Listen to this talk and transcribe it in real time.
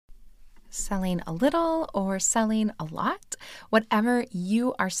selling a little or selling a lot. Whatever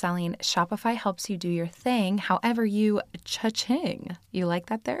you are selling, Shopify helps you do your thing, however you cha-ching. You like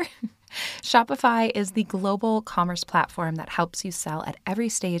that there? Shopify is the global commerce platform that helps you sell at every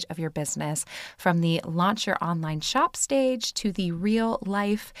stage of your business, from the launch your online shop stage to the real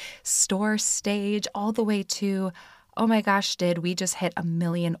life store stage, all the way to, oh my gosh, did we just hit 1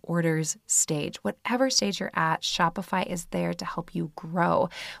 million orders stage? Whatever stage you're at, Shopify is there to help you grow.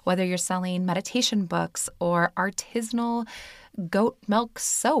 Whether you're selling meditation books or artisanal goat milk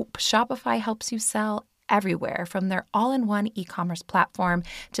soap, Shopify helps you sell everywhere, from their all-in-one e-commerce platform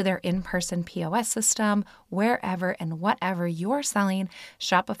to their in-person POS system. Wherever and whatever you're selling,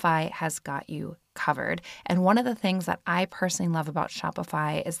 Shopify has got you covered. And one of the things that I personally love about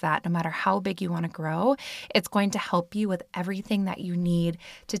Shopify is that no matter how big you want to grow, it's going to help you with everything that you need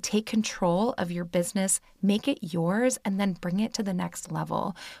to take control of your business, make it yours, and then bring it to the next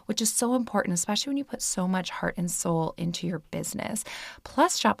level, which is so important, especially when you put so much heart and soul into your business.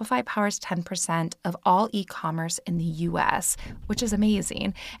 Plus, Shopify powers 10% of all e-commerce in the US, which is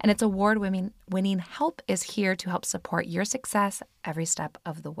amazing. And its award-winning help is here to help support your success every step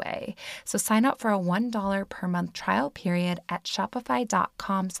of the way. So sign up for a $1 per month trial period at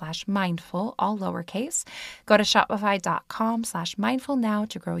shopify.com/mindful, all lowercase. Go to shopify.com/mindful now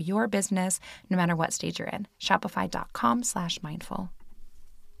to grow your business no matter what stage you're in. Shopify.com/mindful.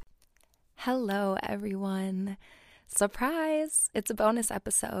 Hello, everyone. Surprise! It's a bonus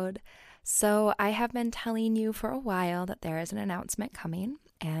episode. So I have been telling you for a while that there is an announcement coming,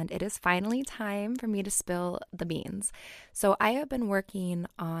 and it is finally time for me to spill the beans. So I have been working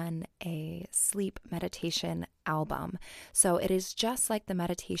on a sleep meditation album. So it is just like the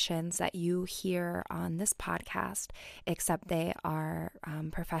meditations that you hear on this podcast, except they are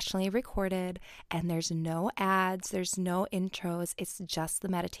professionally recorded, and there's no ads, there's no intros, it's just the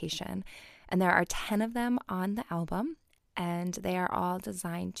meditation. And there are 10 of them on the album, and they are all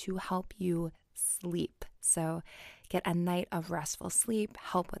designed to help you sleep. So get a night of restful sleep,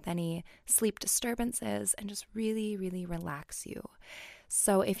 help with any sleep disturbances, and just really, really relax you.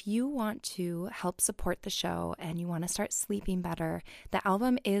 So if you want to help support the show and you want to start sleeping better, the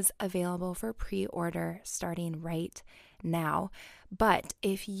album is available for pre-order starting right now. But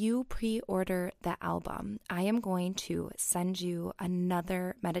if you pre-order the album, I am going to send you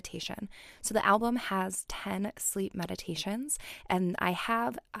another meditation. So the album has 10 sleep meditations, and I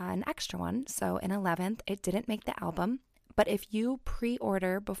have an extra one. So in 11th, it didn't make the album. But if you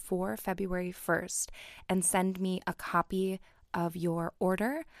pre-order before February 1st and send me a copy of your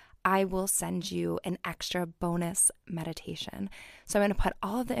order, I will send you an extra bonus meditation. So I'm going to put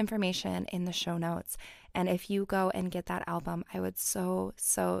all of the information in the show notes. And if you go and get that album, I would so,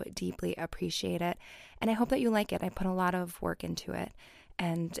 so deeply appreciate it. And I hope that you like it. I put a lot of work into it.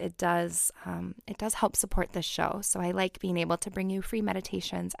 And it does help support this show. So I like being able to bring you free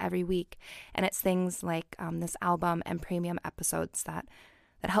meditations every week. And it's things like this album and premium episodes that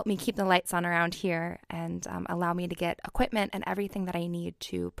help me keep the lights on around here and allow me to get equipment and everything that I need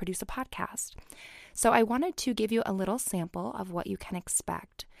to produce a podcast. So I wanted to give you a little sample of what you can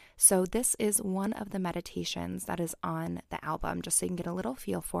expect. So this is one of the meditations that is on the album, just so you can get a little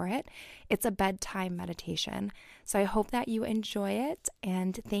feel for it. It's a bedtime meditation. So I hope that you enjoy it,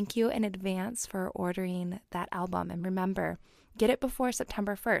 and thank you in advance for ordering that album. And remember, get it before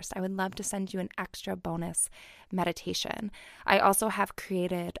September 1st. I would love to send you an extra bonus meditation. I also have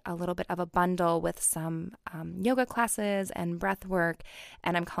created a little bit of a bundle with some yoga classes and breath work,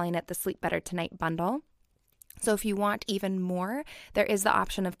 and I'm calling it the Sleep Better Tonight bundle. So if you want even more, there is the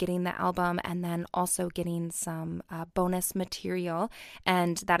option of getting the album and then also getting some bonus material,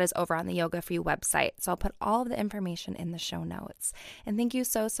 and that is over on the Yoga For You website. So I'll put all of the information in the show notes. And thank you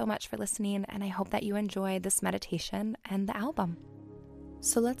so, so much for listening, and I hope that you enjoy this meditation and the album.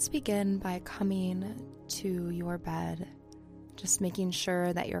 So let's begin by coming to your bed, just making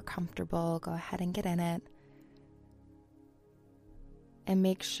sure that you're comfortable. Go ahead and get in it. And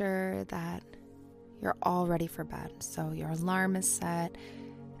make sure that you're all ready for bed. So your alarm is set,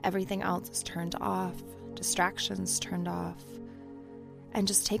 everything else is turned off, distractions turned off. And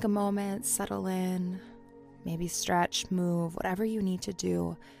just take a moment, settle in, maybe stretch, move, whatever you need to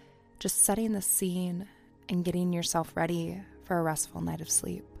do, just setting the scene and getting yourself ready for a restful night of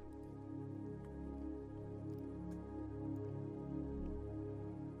sleep.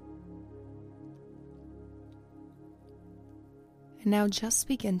 And now just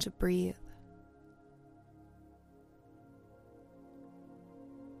begin to breathe.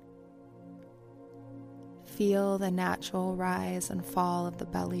 Feel the natural rise and fall of the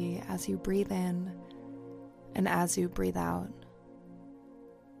belly as you breathe in and as you breathe out.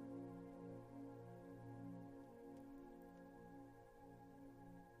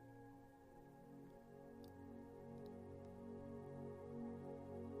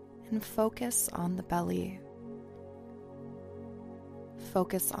 and focus on the belly.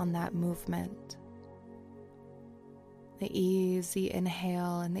 Focus on that movement. The easy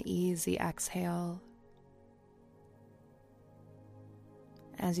inhale and the easy exhale.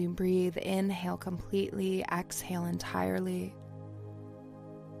 As you breathe, inhale completely, exhale entirely.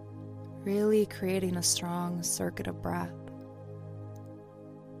 Really creating a strong circuit of breath.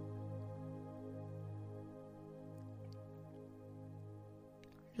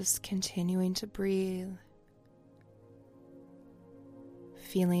 Just continuing to breathe,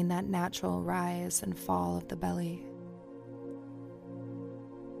 feeling that natural rise and fall of the belly.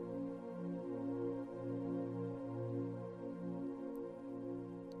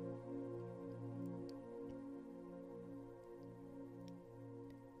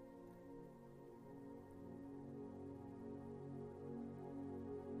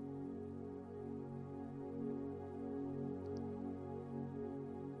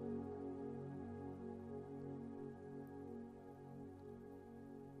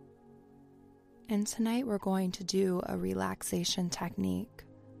 And tonight we're going to do a relaxation technique.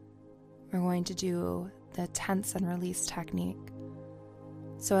 We're going to do the tense and release technique.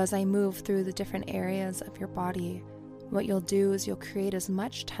 So as I move through the different areas of your body, what you'll do is you'll create as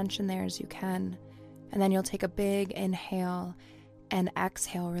much tension there as you can, and then you'll take a big inhale and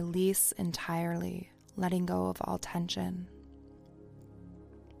exhale, release entirely, letting go of all tension.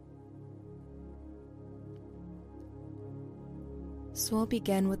 So we'll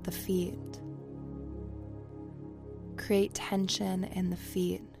begin with the feet. Create tension in the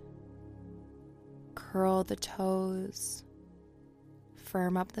feet. Curl the toes.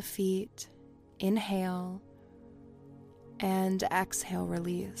 Firm up the feet. Inhale. And exhale,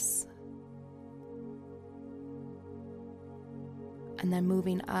 release. And then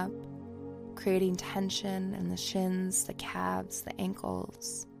moving up, creating tension in the shins, the calves, the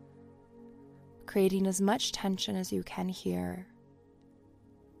ankles. Creating as much tension as you can here.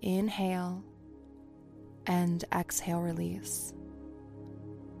 Inhale. And exhale, release.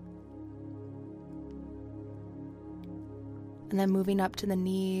 And then moving up to the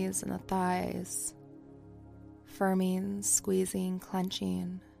knees and the thighs, firming, squeezing,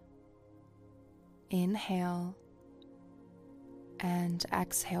 clenching. Inhale and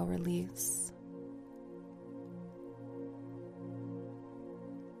exhale, release.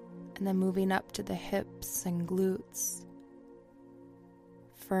 And then moving up to the hips and glutes,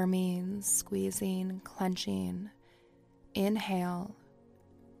 firming, squeezing, clenching. Inhale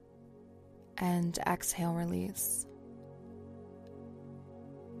and exhale, release.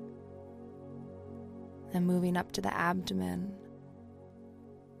 And moving up to the abdomen.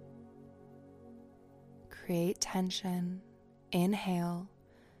 Create tension. Inhale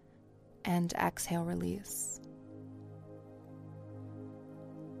and exhale, release.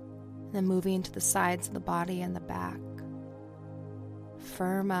 Then moving to the sides of the body and the back.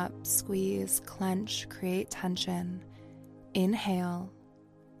 Firm up, squeeze, clench, create tension. Inhale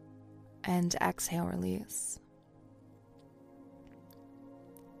and exhale, release.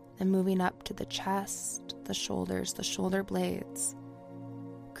 Then moving up to the chest, the shoulders, the shoulder blades.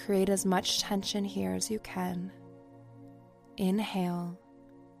 Create as much tension here as you can. Inhale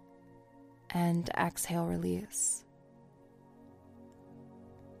and exhale, release.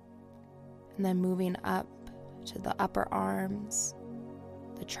 And then moving up to the upper arms,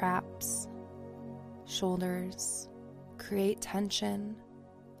 the traps, shoulders. Create tension.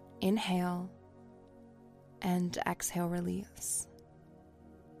 Inhale and exhale, release.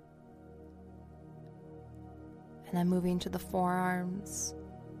 And then moving to the forearms,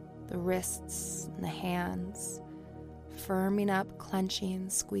 the wrists, and the hands. Firming up, clenching,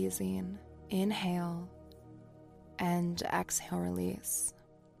 squeezing. Inhale and exhale, release.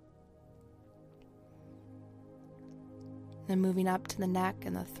 Then moving up to the neck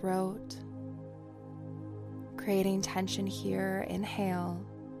and the throat. Creating tension here. Inhale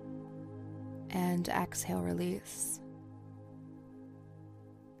and exhale, release.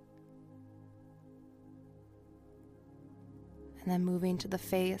 And then moving to the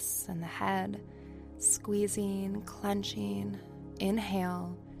face and the head, squeezing, clenching.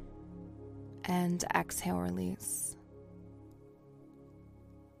 Inhale and exhale, release.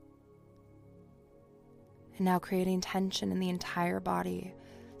 And now creating tension in the entire body.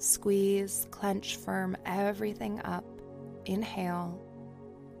 Squeeze, clench, firm everything up. Inhale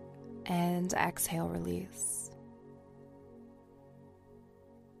and exhale, release.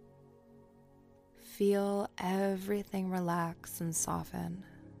 Feel everything relax and soften.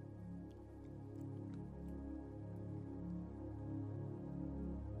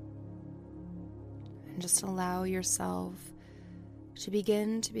 And just allow yourself to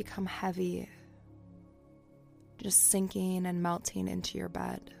begin to become heavy, just sinking and melting into your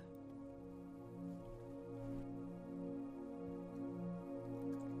bed.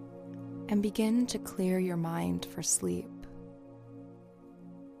 And begin to clear your mind for sleep.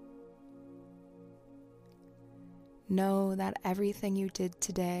 Know that everything you did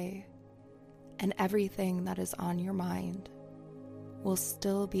today and everything that is on your mind will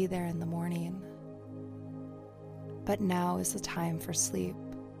still be there in the morning. But now is the time for sleep.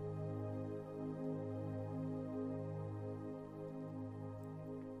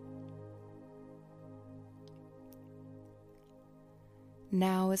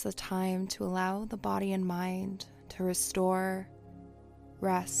 Now is the time to allow the body and mind to restore,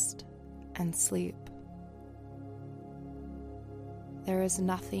 rest, and sleep. There is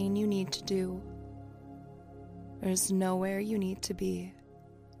nothing you need to do. There is nowhere you need to be,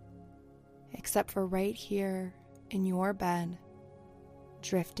 except for right here in your bed,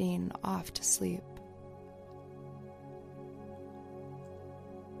 drifting off to sleep.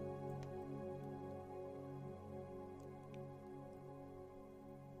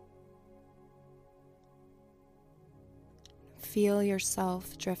 Feel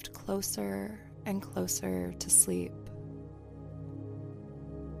yourself drift closer and closer to sleep.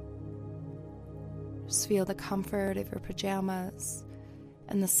 Just feel the comfort of your pajamas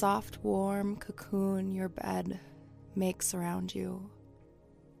and the soft, warm cocoon your bed makes around you.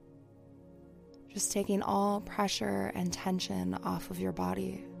 Just taking all pressure and tension off of your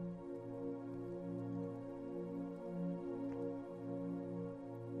body.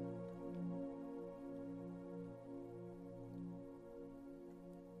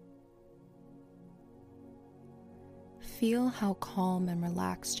 Feel how calm and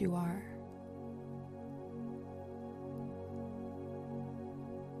relaxed you are.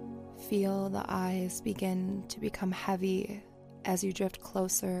 Feel the eyes begin to become heavy as you drift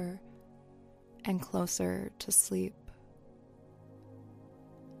closer and closer to sleep.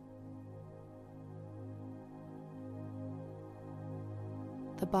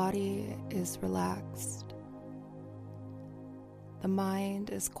 The body is relaxed. The mind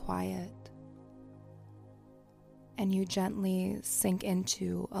is quiet. And you gently sink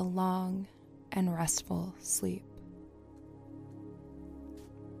into a long and restful sleep.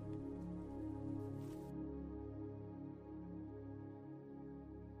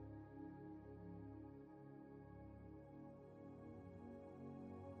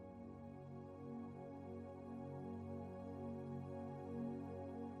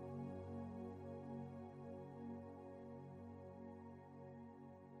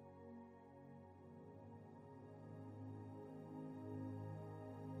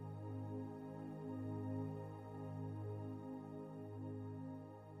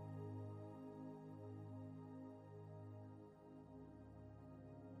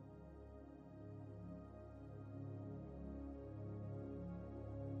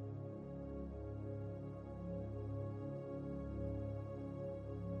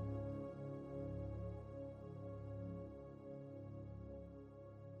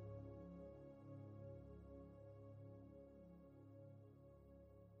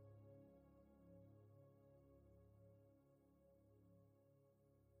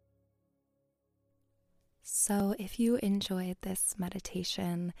 So if you enjoyed this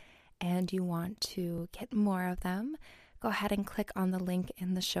meditation and you want to get more of them, go ahead and click on the link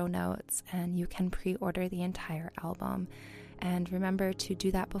in the show notes and you can pre-order the entire album. And remember to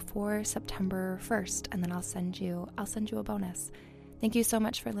do that before September 1st, and then I'll send you a bonus. Thank you so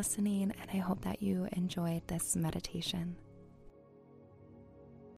much for listening, and I hope that you enjoyed this meditation.